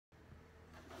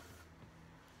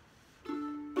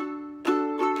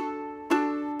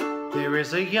There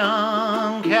is a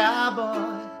young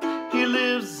cowboy, he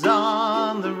lives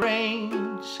on the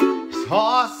range. His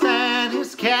horse and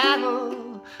his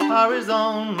cattle are his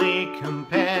only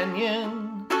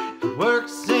companion. He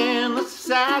works in the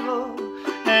saddle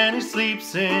and he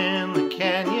sleeps in the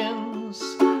canyons,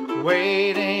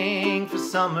 waiting for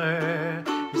summer,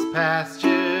 his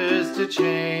pastures to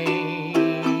change.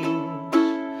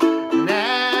 And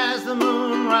as the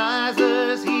moon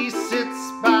rises, he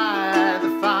sits by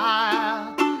the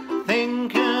fire,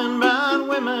 thinking about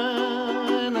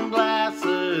women and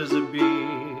glasses of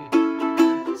beer.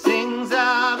 Sings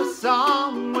out a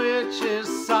song which is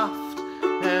soft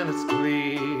and it's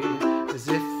clear, as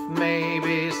if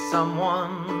maybe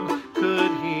someone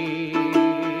could hear.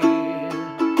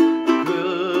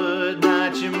 Good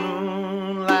night, you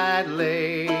moonlight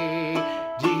ladies,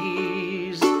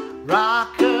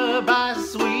 rock-a-bye,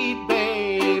 sweet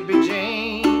baby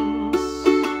James.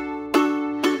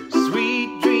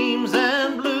 Sweet dreams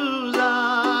and blues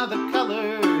are the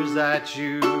colors I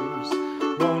choose.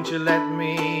 Won't you let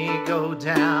me go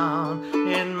down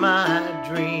in my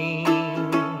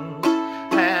dreams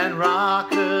and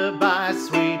rock